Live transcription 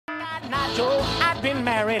that night, Joe, I'd been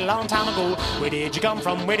married a long time ago. Where did you come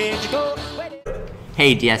from? Where did you go?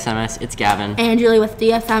 Hey DSMS, it's Gavin. And Julie with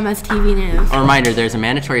DSMS TV News. A reminder, there's a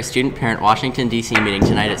mandatory student-parent Washington, D.C. meeting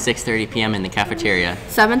tonight at 6:30 p.m. in the cafeteria.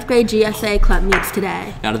 7th grade GSA club meets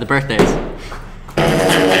today. Now to the birthdays.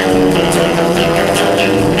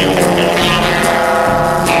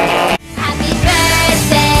 Happy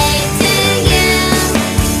birthday to you.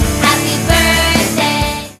 Happy birthday.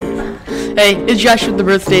 Hey, it's Josh with the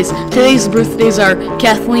birthdays. Today's birthdays are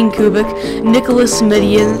Kathleen Kubik, Nicholas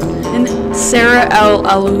Median, and Sarah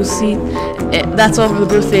Alusi. That's all for the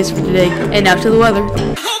birthdays for today. And now to the weather.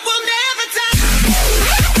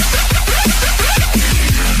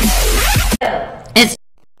 It's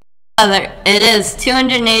weather. It is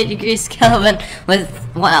 280 degrees Kelvin with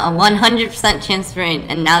a 100% chance of rain.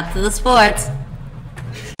 And now to the sports.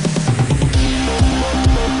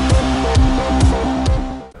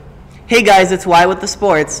 Hey guys, it's Y with the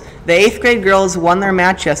sports. The 8th grade girls won their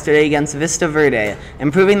match yesterday against Vista Verde,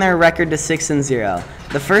 improving their record to 6-0.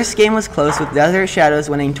 The first game was close with Desert Shadows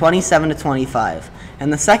winning 27-25. In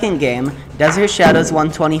the second game, Desert Shadows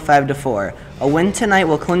won 25-4. A win tonight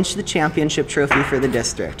will clinch the championship trophy for the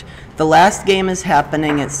district. The last game is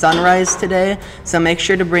happening at sunrise today, so make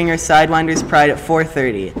sure to bring your Sidewinders Pride at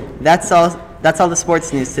 4:30. That's all the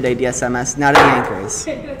sports news today, DSMS. Now to the anchors.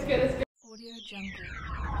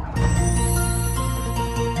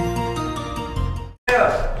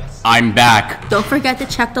 I'm back. Don't forget to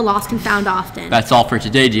check the lost and found often. That's all for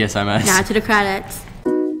today, DSMS. Now to the credits.